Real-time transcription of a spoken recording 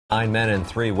9 men and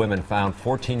 3 women found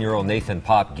 14-year-old Nathan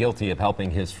Paape guilty of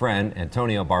helping his friend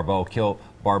Antonio Barbeau kill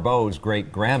Barbeau's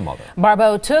great-grandmother.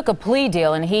 Barbeau took a plea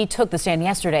deal and he took the stand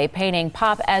yesterday, painting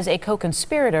Paape as a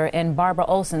co-conspirator in Barbara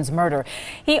Olson's murder.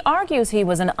 He argues he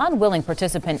was an unwilling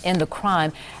participant in the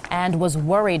crime and was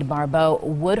worried Barbeau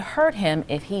would hurt him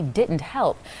if he didn't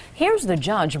help. Here's the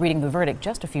judge reading the verdict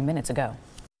just a few minutes ago.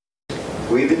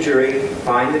 We, the jury,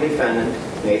 find the defendant,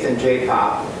 Nathan J.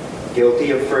 Paape,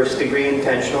 guilty of first-degree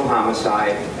intentional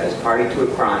homicide as party to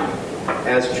a crime,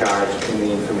 as charged in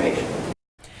the information.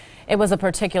 It was a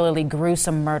particularly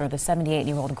gruesome murder. The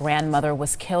 78-year-old grandmother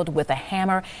was killed with a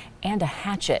hammer and a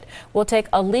hatchet. We'll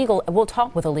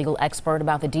talk with a legal expert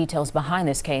about the details behind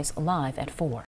this case live at 4.